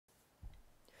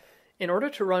In order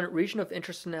to run region of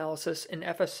interest analysis in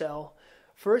FSL,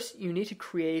 first you need to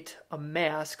create a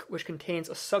mask which contains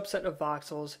a subset of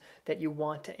voxels that you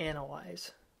want to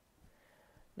analyze.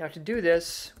 Now to do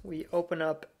this, we open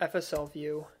up FSL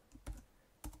View,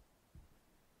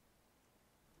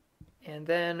 and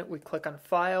then we click on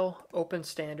File, Open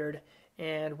Standard,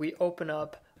 and we open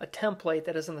up a template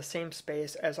that is in the same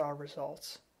space as our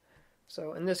results.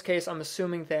 So in this case, I'm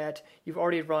assuming that you've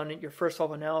already run your first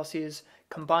level analyses,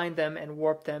 combined them, and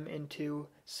warped them into,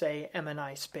 say,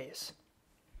 MNI space.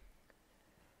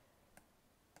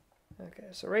 Okay,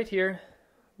 so right here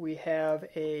we have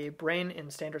a brain in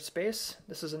standard space.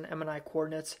 This is in MNI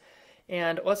coordinates.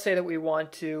 And let's say that we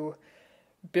want to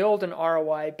build an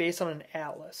ROI based on an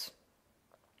atlas.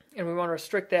 And we want to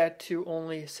restrict that to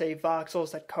only, say,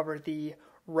 voxels that cover the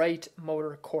right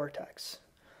motor cortex.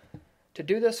 To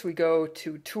do this, we go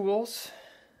to Tools,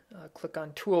 click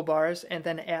on Toolbars, and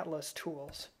then Atlas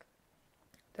Tools.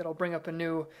 That'll bring up a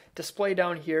new display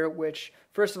down here, which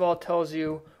first of all tells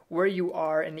you where you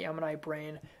are in the MNI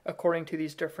brain according to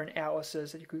these different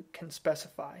atlases that you can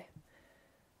specify.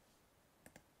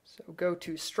 So go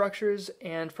to Structures,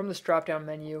 and from this drop-down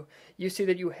menu, you see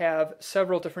that you have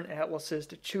several different atlases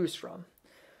to choose from.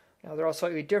 Now they're all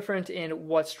slightly different in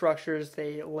what structures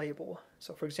they label.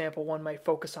 So for example, one might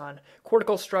focus on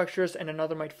cortical structures and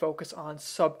another might focus on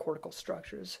subcortical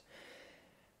structures.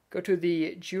 Go to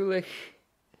the Jülich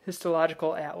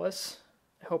Histological Atlas.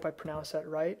 I hope I pronounced that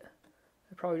right.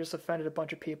 I probably just offended a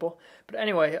bunch of people. But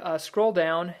anyway, scroll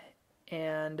down,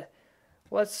 and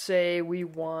let's say we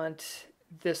want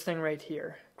this thing right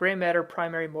here. Gray matter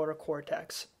primary motor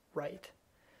cortex, right.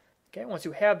 Okay, once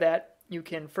you have that, you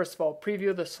can first of all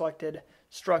preview the selected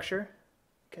structure.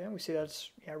 Okay, we see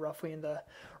that's roughly in the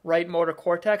right motor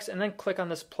cortex, and then click on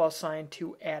this plus sign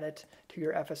to add it to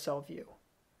your FSL view.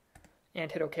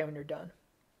 And hit OK when you're done.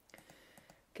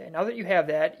 Okay, now that you have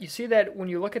that, you see that when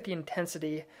you look at the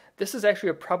intensity, this is actually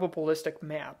a probabilistic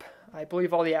map. I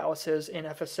believe all the atlases in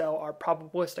FSL are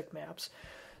probabilistic maps.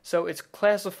 So it's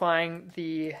classifying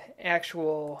the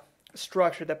actual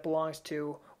structure that belongs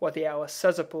to what the atlas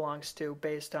says it belongs to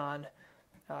based on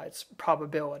its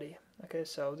probability. Okay,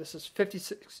 so this is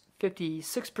 56%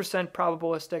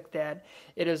 probabilistic that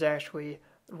it is actually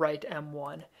right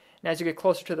M1. And as you get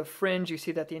closer to the fringe, you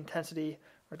see that the intensity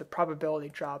or the probability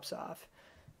drops off.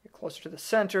 Get closer to the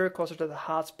center, closer to the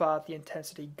hotspot, the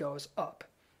intensity goes up.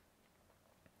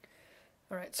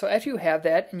 All right, so after you have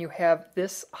that and you have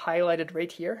this highlighted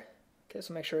right here, okay,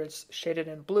 so make sure it's shaded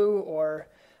in blue or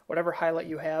whatever highlight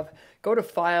you have, go to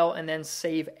File and then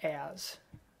Save As.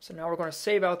 So now we're going to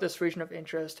save out this region of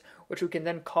interest, which we can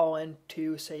then call in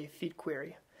to, say, feed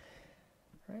query.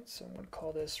 All right, so I'm going to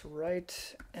call this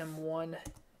right M1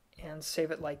 and save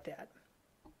it like that.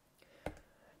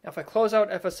 Now if I close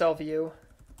out FSL View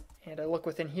and I look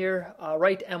within here,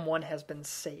 right M1 has been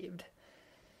saved.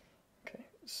 Okay,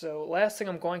 so last thing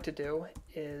I'm going to do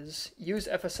is use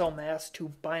FSL Masks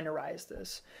to binarize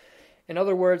this. In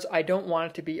other words, I don't want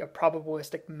it to be a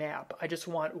probabilistic map. I just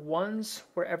want ones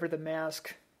wherever the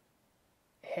mask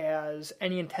has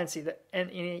any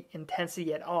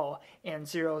intensity at all, and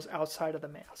zeros outside of the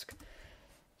mask.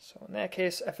 So in that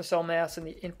case, FSL mask and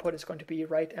the input is going to be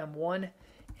right M1,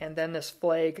 and then this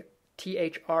flag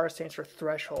THR stands for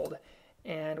threshold.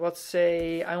 And let's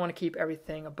say I want to keep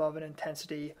everything above an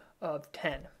intensity of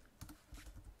 10.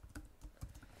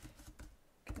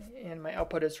 Okay, and my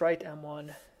output is right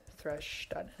M1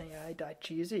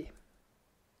 thresh.nei.gz.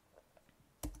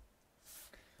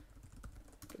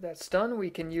 After that's done, we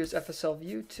can use FSL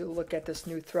View to look at this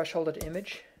new thresholded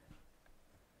image.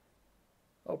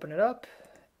 Open it up,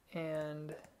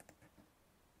 and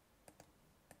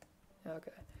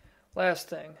okay. Last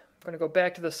thing, I'm going to go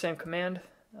back to the same command.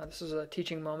 This is a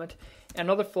teaching moment.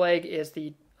 Another flag is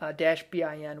the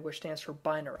 -bin, which stands for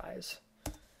binarize,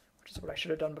 which is what I should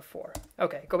have done before.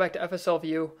 Okay, go back to FSL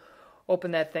View,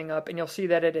 open that thing up, and you'll see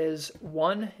that it is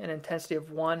 1, an intensity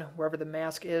of 1 wherever the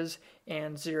mask is,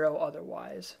 and 0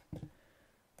 otherwise.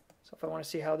 So if I want to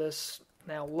see how this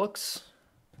now looks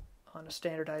on a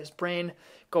standardized brain,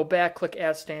 go back, click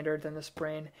Add Standard, then this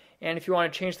brain. And if you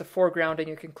want to change the foregrounding,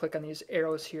 you can click on these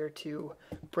arrows here to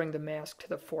bring the mask to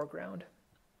the foreground.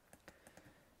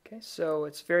 Okay, so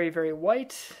it's very, very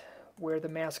white where the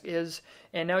mask is,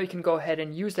 and now you can go ahead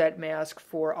and use that mask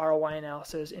for ROI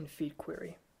analysis in feed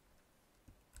query.